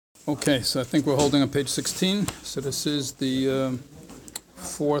Okay, so I think we're holding on page 16. So this is the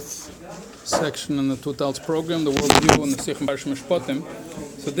fourth section in the Tutal's program, the worldview and the Sichim Parshas Mishpatim.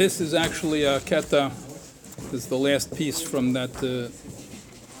 So this is actually a keta. This is the last piece from that Sichim,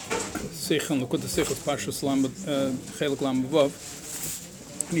 Lekutei Sichos Parshas Chelek Lam Vav.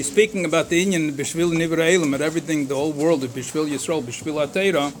 He's speaking about the Inyan Bishvil Nivra Elam, at everything, the whole world, Bishvil Yisrael, Bishvil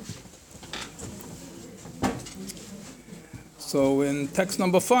HaTeira. So in text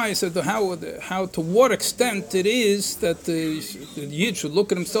number 5, said how to what extent it is that the Yid should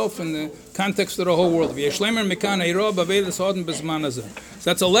look at himself in the context of the whole world. So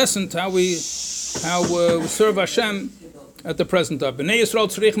that's a lesson to how we serve Hashem at the present time. That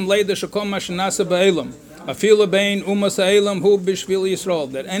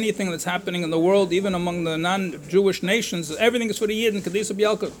anything that's happening in the world, even among the non-Jewish nations, everything is for the Yid and Kadisa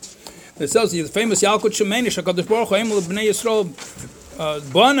B'Yalkut. It tells you the famous Yalkut Shemeni Shakadosh Baruch Hu Emel Bnei Yisrael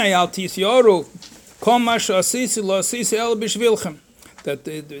Banei Al Tisyoru Kol Ma She'asisi Lo Asisi El B'Shvilchem, that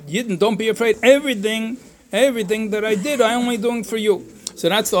the Yidden, don't be afraid. Everything that I did, I only doing for you. So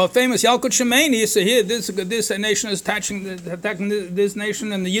that's the famous Yalkut Shemeni. So here, this nation is attacking this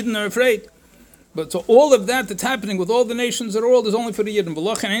nation, and the Yidden are afraid. But so all of that that's happening with all the nations of the world is only for the Yidden.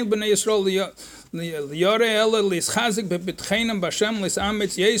 V'lochen ein b'nei Yisrael liyarei ela lischazek b'bitchenem b'Hashem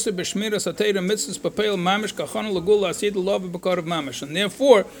lis'amitz yeser b'shmiras ha'teira mitzvos b'peil mamish kachon l'gula asid l'lov b'karav mamish. And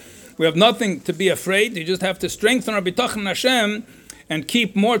therefore, we have nothing to be afraid. You just have to strengthen our bitachon Hashem and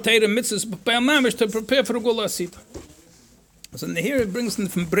keep more teira mitzvos b'peil mamish to prepare for the gula asid. So here it brings in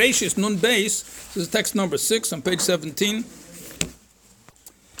from Bereshis Nun Beis. This is text number 6 on page 17.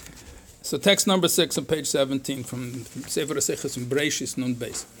 So text number 6 on page 17 from Sefer HaSichos and Bereshis Nun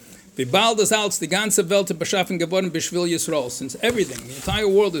Beis. Wie bald das als die ganze Welt beschaffen geworden Bishvil Yisrael, since everything, the entire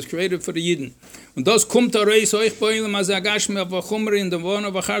world is created for the Yidden. Und das kommt reis euch bei ihm als Agashmi auf Achumri in der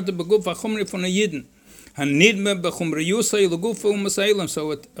Wohne wacharte beguf Achumri von den Yidden. Hanidme bechumri Yusay leguf u'masaylam.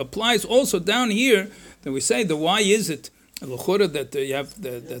 So it applies also down here that we say the why is it that you have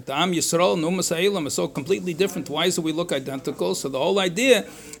the Am Yisrael and Umas Ha'elam is so completely different. Why is it we look identical? So the whole idea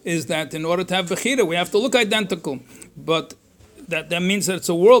is that in order to have Bechira, we have to look identical. But that means that it's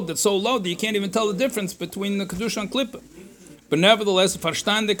a world that's so low that you can't even tell the difference between the Kedusha and Klippa. But nevertheless,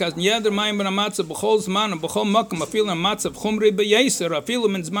 verstandig as jeder Maim ben Amatzav b'chol zman and b'chol makam afil Amatzav chumri b'yeser afil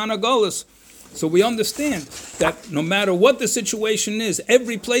min zman agolus. So we understand that no matter what the situation is,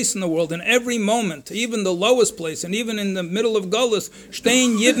 every place in the world, in every moment, even the lowest place, and even in the middle of Golus,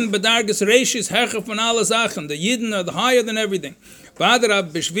 Stein Yidden Bedarges Reishis Hercher von alle Sachen. The Yidden are higher than everything.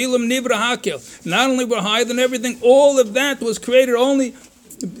 Vadrab Bishvilim Nivra Hakel. Not only were higher than everything, all of that was created only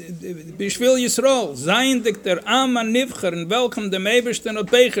Bishvil Yisrael. Zayin der Amma Nivcher, in welchem dem Ebersten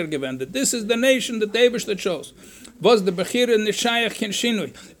hat Becher gewendet. This is the nation that the Ebersten chose. Was the Bechira Nishayach Ken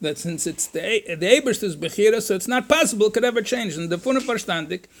Shinui. That since it's the Ebersten's Bechira, so it's not possible it could ever change. And the Funne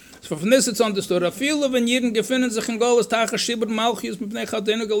Verstandig, so from this it's understood. A few of Yidden gefinnen sich in Golus Tacha Shibur Malchius Mipnei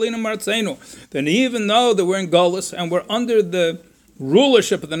Chatenu Galina Marzenu. Then even though that we're in Golus and we're under the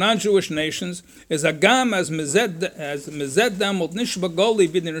rulership of the non-Jewish nations, is Agam as Mezed Damot Nishba Goli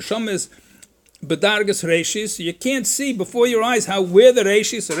Bidin Rishomis Bedargas Reishis. You can't see before your eyes how we're the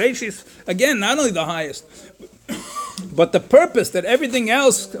Reishis, again, not only the highest, but the purpose that everything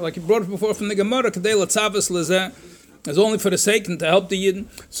else, like you brought it before from the Gemara, Kadei Latzavis Lezeh, is only for the sake and to help the Yidden.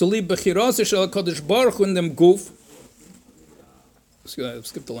 So Li Bechiros Shel Kodesh Baruch Hu in them Guf.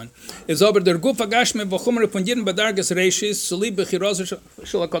 Skip the line. Is aber der Guf Agashme v'chumre von Yidden Bedargas Reishis, so Li Bechiros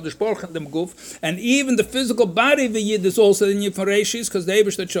Shel Kodesh Baruch in them Guf, and even the physical body of the Yid is also in Yid for Reishis, because the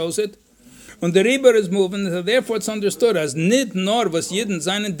Eibishter chose it. Und der Riber is moving, so therefore it's understood as nit nor was Yidden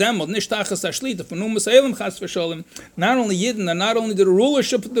seinen Dämmel, nicht tachas Ashlita, von Umas Elam chas v'sholem, not only Yidden, and not only the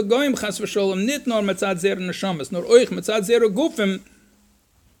rulership of the Goyim chas v'sholem, nit nor metzad zera neshamas, nor oich metzad zera gufim,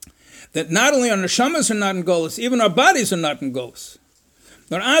 that not only our neshamas are not in Golus, even our bodies are not in Golus.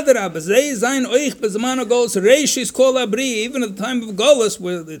 Nor adarab, zeh zayin oich bezman Golus, reishis kol abri, even at the time of Golus,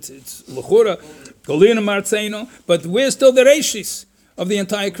 where it's l'chura, golina martzeino, but we're still the reishis of the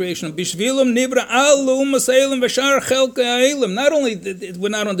entire creation. Bishvilum nivra alu masailum v'shar chelka ha'elim. Not only we're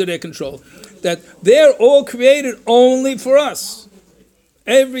not under their control, that they're all created only for us.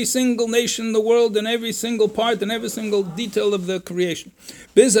 Every single nation in the world, and every single part, and every single detail of the creation.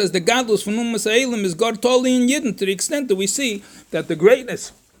 Biz as the gadlus from masailum is God totally in Yidden, to the extent that we see that the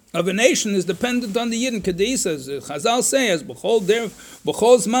greatness of a nation is dependent on the Yidden. Kadis, as Chazal say, as b'chol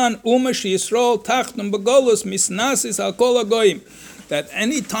zman umash Yisrael tachtum begolus misnasis al kol hagoyim. That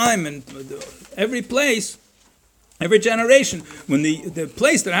any time and every place, Every generation, when the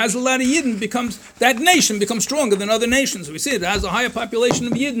place that has a lot of Yidden that nation becomes stronger than other nations. We see it has a higher population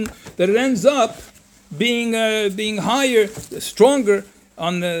of Yidden, that it ends up being higher, stronger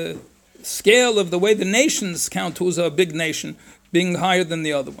on the scale of the way the nations count who's a big nation, being higher than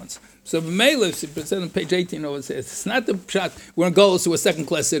the other ones. So B'meilus, it says on page 18, it says, it's not the pshat, we're in Golos who are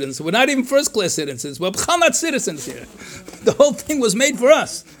second-class citizens. We're not even first-class citizens. We're not citizens here. The whole thing was made for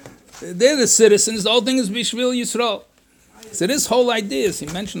us. They're the citizens. The whole thing is Bishvil Yisrael. So this whole idea is, he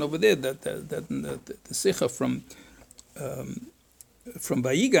mentioned over there, that the Sikha from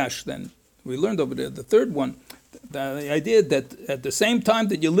Vayigash, then, we learned over there, the third one, the idea that at the same time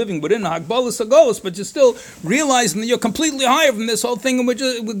that you're living within Hagbalas Hagolos, but you're still realizing that you're completely higher from this whole thing, and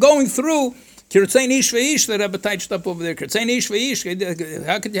we're going through Kirtzein Ish Veish, that Rebbe touched up over there. Kirtzein Ish Veish.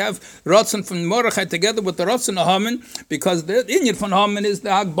 How could you have Ratzon from Mordechai together with the Ratzon of Haman? Because the Inyan from Haman is the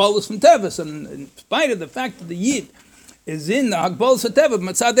Hagbalas from Tevis, and in spite of the fact that the Yid is in the Hagbalas of Tevis,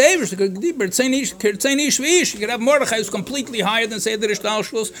 Matzad Eivish, Kirtzein Ish Veish, you could have Mordechai who's completely higher than Seder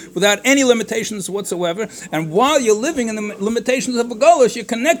Ishtalshus without any limitations whatsoever, and while you're living in the limitations of a Golos, you're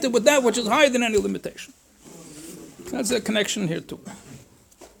connected with that which is higher than any limitation. That's a connection here too.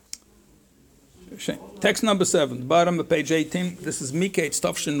 Text number 7, bottom of page 18. This is Miketz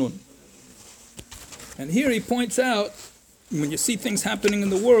Tov Shenun. And here he points out, when you see things happening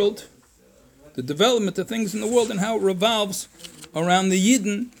in the world, the development of things in the world and how it revolves around the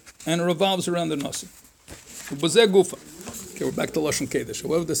Yidden and it revolves around the Nasi. B'zeh Gufa. Okay, we're back to Lashon Kodesh.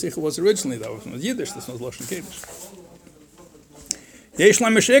 However, the Sikha was originally, that was Yiddish, this was Lashon Kodesh. Yesh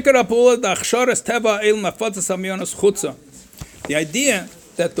lameshekar apula da'achsharas teva el mafatzas hamyonos chutza. The idea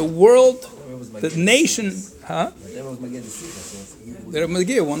that the world, the nation, huh? There was Magiya.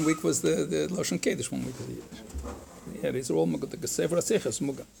 1 week was the Lashon Kodesh, 1 week was the Yiddish. Yeah, these are all Muga. The Sefer HaSeicha is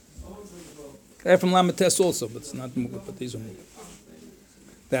Muga. They're from Lamates also, but it's not Muga, but these are Muga.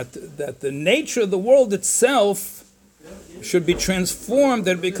 That the nature of the world itself should be transformed,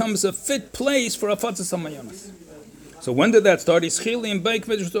 that it becomes a fit place for Afatzas HaMayonos. So when did that start? When the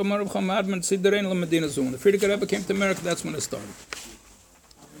Frierdiker Rebbe came to America, that's when it started.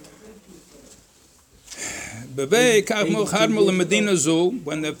 When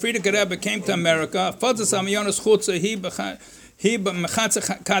the Frierdiker Rebbe came to America, so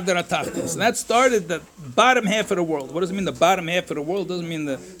that started the bottom half of the world. What does it mean, the bottom half of the world? It doesn't mean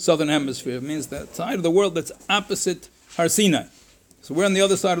the southern hemisphere. It means the side of the world that's opposite Har Sinai. So we're on the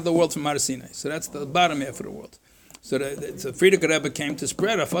other side of the world from Har Sinai. So that's the bottom half of the world. So the Frierdiker Rebbe came to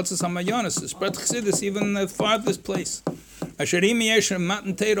spread Afatzas HaMayonos, to spread Chassidus even the farthest place.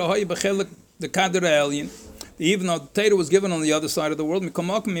 Even though the Torah was given on the other side of the world,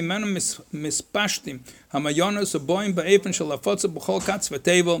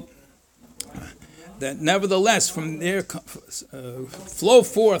 that nevertheless from there flow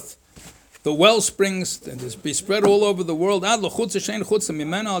forth the well springs that be spread all over the world. And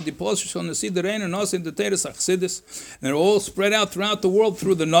they're all spread out throughout the world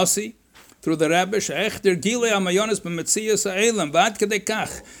through the Nasi, through the Rebbe,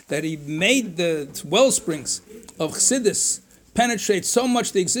 that he made the well springs of Chassidus penetrate so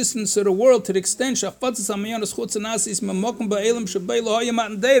much the existence of the world to the extent a place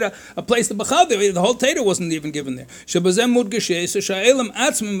the Bechad, the whole Torah wasn't even given there.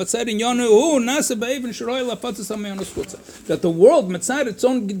 That the world, Mitzad, its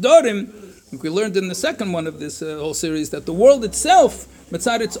own Gedorim, we learned in the second one of this whole series, that the world itself,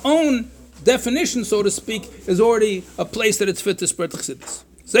 Mitzad, its own definition, so to speak, is already a place that it's fit to spread Chassidus.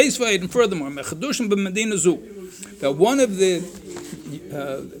 And furthermore, that one of the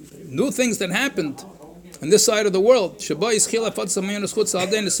new things that happened on this side of the world,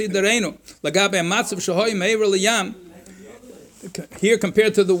 here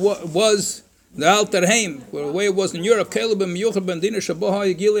compared to the Alter Haim, the way it was in Europe,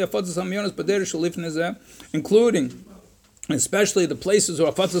 including especially the places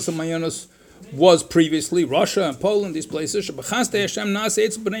where Afatzas HaMayonos was previously, Russia and Poland, these places.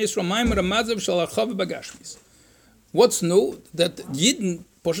 What's new? That Yidden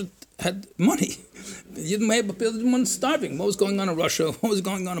had money. Yidden weren't starving. What was going on in Russia? What was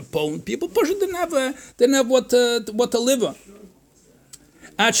going on in Poland? People didn't have what to live on.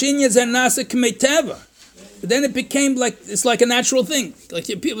 But then it became it's like a natural thing. Like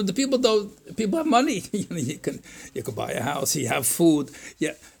people have money. You can buy a house. You have food.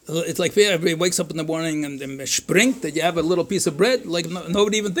 Yeah, it's like everybody wakes up in the morning and springt that you have a little piece of bread. Like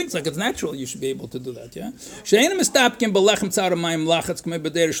nobody even thinks it's natural. You should be able to do that. Yeah.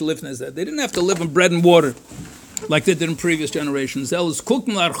 They didn't have to live on bread and water. like they did in previous generations. So everybody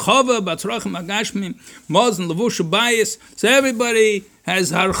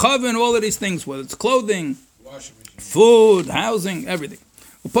has harchava and all of these things, whether it's clothing, food, housing, everything.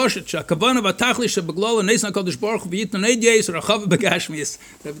 So the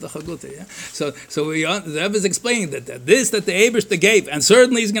Rebbe is explaining that the Eibishter gave, and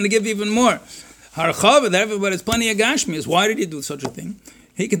certainly he's going to give even more. Harchava, that everybody's plenty of Gashmias. Why did he do such a thing?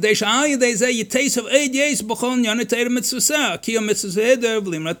 He could say, "You taste of 8 days, b'chol yonetayr mitzvah, kiyom mitzvah heder,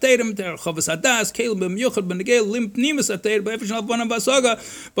 v'lim ratayr mitzvah, chavas hadas, keil b'myuchad b'negel, lim pnimis atayr, b'efesh alpana b'asaga,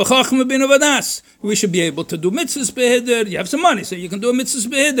 b'chachma b'inu vadas." We should be able to do mitzvahs b'heder. You have some money, so you can do a mitzvahs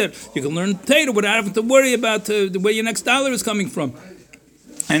b'heder. You can learn Torah without having to worry about where your next dollar is coming from.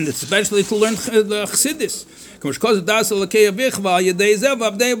 And especially to learn the Chassidus.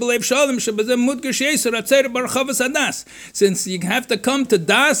 Since you have to come to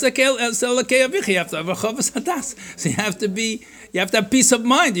Das Elokei Avich, you have to have a Chavas Hadas. So you have to have peace of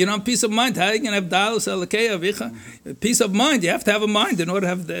mind. You don't have peace of mind. How are you going to have Das Elokei Avich? Peace of mind. You have to have a mind in order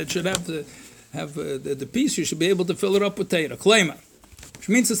to have the peace. You should be able to fill it up with Torah. Klema, which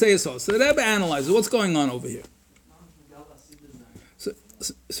means to say so. So the Rebbe analyzes what's going on over here.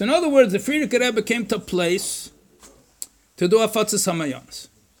 So in other words, the Frierdiker Rebbe came to a place to do Afatzas Hamayonos.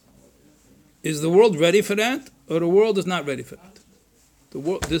 Is the world ready for that, or the world is not ready for that? The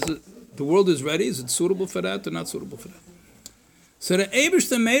world is ready. Is it suitable for that or not suitable for that? So the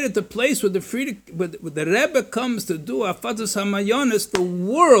Eibishter made it the place where the Rebbe comes to do Afatzas Hamayonos. The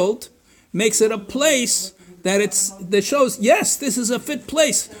world makes it a place that shows, yes, this is a fit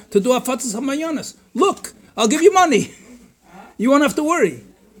place to do Afatzas Hamayonos. Look, I'll give you money. You won't have to worry.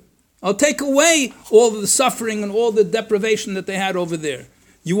 I'll take away all the suffering and all the deprivation that they had over there.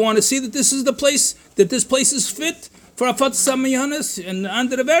 You want to see that this is the place, that this place is fit for Afatzas Hamayonos, and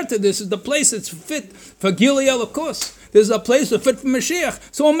under the Verta, this is the place that's fit for Gilead, of course. This is a place that's fit for Mashiach.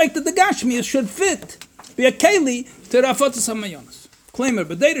 So we'll make that the Gashmias should fit, be a keli to the Afatzas Hamayonos. Claimer,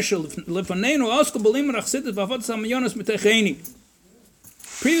 but they shall lefanenu asko b'limer achsidus v'Afatzas Hamayonos mitecheni.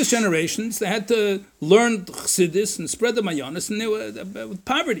 Previous generations, they had to learn Chassidus and spread the Mayonis, and they were with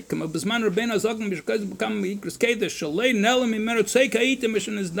poverty. The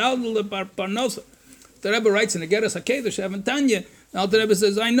Rebbe writes in the Geras HaKedesh, Evan Tanya, now the Rebbe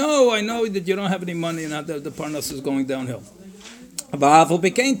says, I know that you don't have any money and the Parnas is going downhill.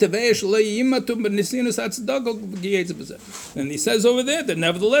 And he says over there that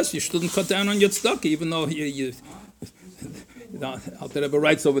nevertheless, you shouldn't cut down on your tzedakah, even though you Alter Rebbe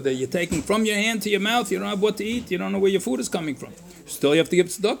writes over there, you're taking from your hand to your mouth, you don't have what to eat, you don't know where your food is coming from. Still you have to give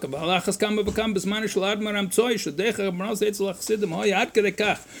tzedakah.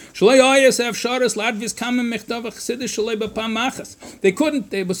 They couldn't,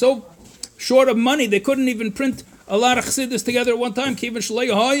 they were so short of money, they couldn't even print a lot of chassidus together at one time. People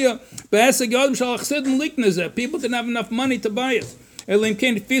didn't have enough money to buy it. They were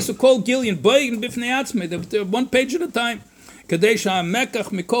one page at a time. Supposed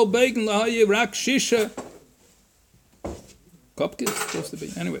to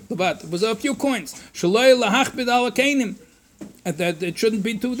be. Anyway, it was a few coins. And that it shouldn't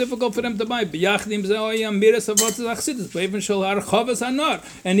be too difficult for them to buy. And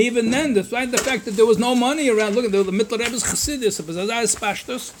even then, despite the fact that there was no money around, look at the Mittler Rebbe's Chassidus,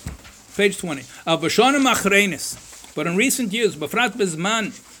 page 20. But in recent years, befrat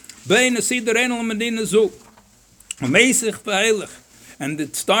bezman, bein asider enel medina zu, meisich veilig, and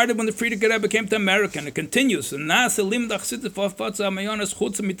it started when the Frierdiker Rebbe came to America, and it continues. And nasa limdach sitte fafatza amayonas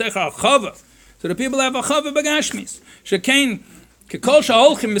chutz mitech achava. So the people have achava bagashmis. Shekain kekol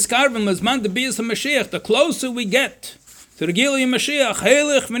shaholchim miskarvim lezman debias haMashiach. The closer we get to the Gilead Mashiach,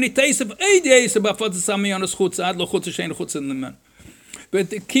 heilig v'niteisiv eideis bafatza amayonas chutz ad lo chutz shein chutz in the man.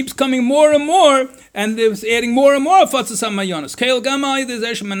 But it keeps coming more and more, and it's adding more and more Afatzas Hamayonos. Keil Gamai, there's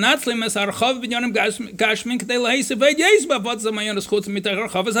Eshem Manatzlim, as Archav B'Yonim Gashmin, Kedei Lahisi V'Yez B'Afatzas Hamayonos Chutz Mitach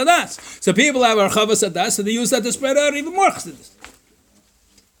Archavas Hadas. So people have Archavas Hadas, so they use that to spread out even more Chassidus.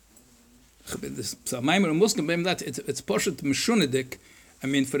 So Maimer Muslim, it's Poshet Meshunedik. I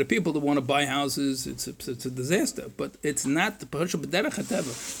mean, for the people that want to buy houses, it's a disaster. But it's not the Poshet B'Derech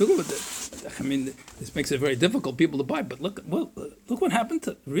HaTeva. Look at that. I mean, this makes it very difficult people to buy. But look what happened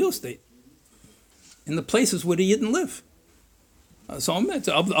to real estate in the places where the Yidden live. So it's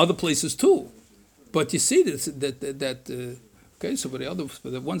other places too. But you see okay. So for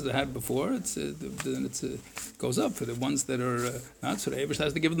the ones that had before, it goes up. For the ones that are not, so the Eibush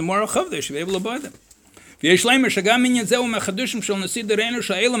has to give them more achav. They should be able to buy them. So that's one of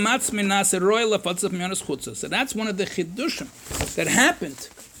the chidushim that happened.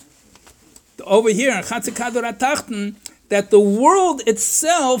 over here in Chatzikador Atachten, that the world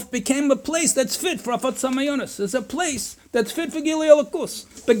itself became a place that's fit for Afat Samayonis. It's a place that's fit for Gili Elikus.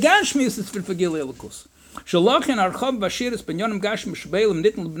 Begashmius is fit for Gili Elikus. Shalachin Archav Bashiris Benyonim Gashim Shbeilim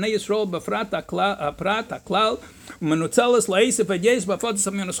Nitn Bnei Yisrael Bafrat Aklal Menutzelis Laisif Adyeis Bafat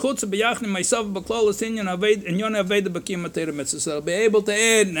Samayonis Chutz Beyachnim myself Baklolis Inyon Aved Bakim Atera Mitzvahs. So I'll be able to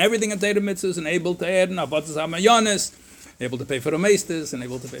add and everything Atera Mitzvahs and able to add and Afat Samayonis. Able to pay for the maesters, and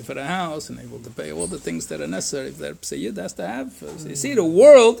able to pay for the house, and able to pay all the things that are necessary that Yid has to have. So you see, the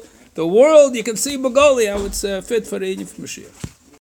world, you can see Begolia, it's fit for the Mashiach.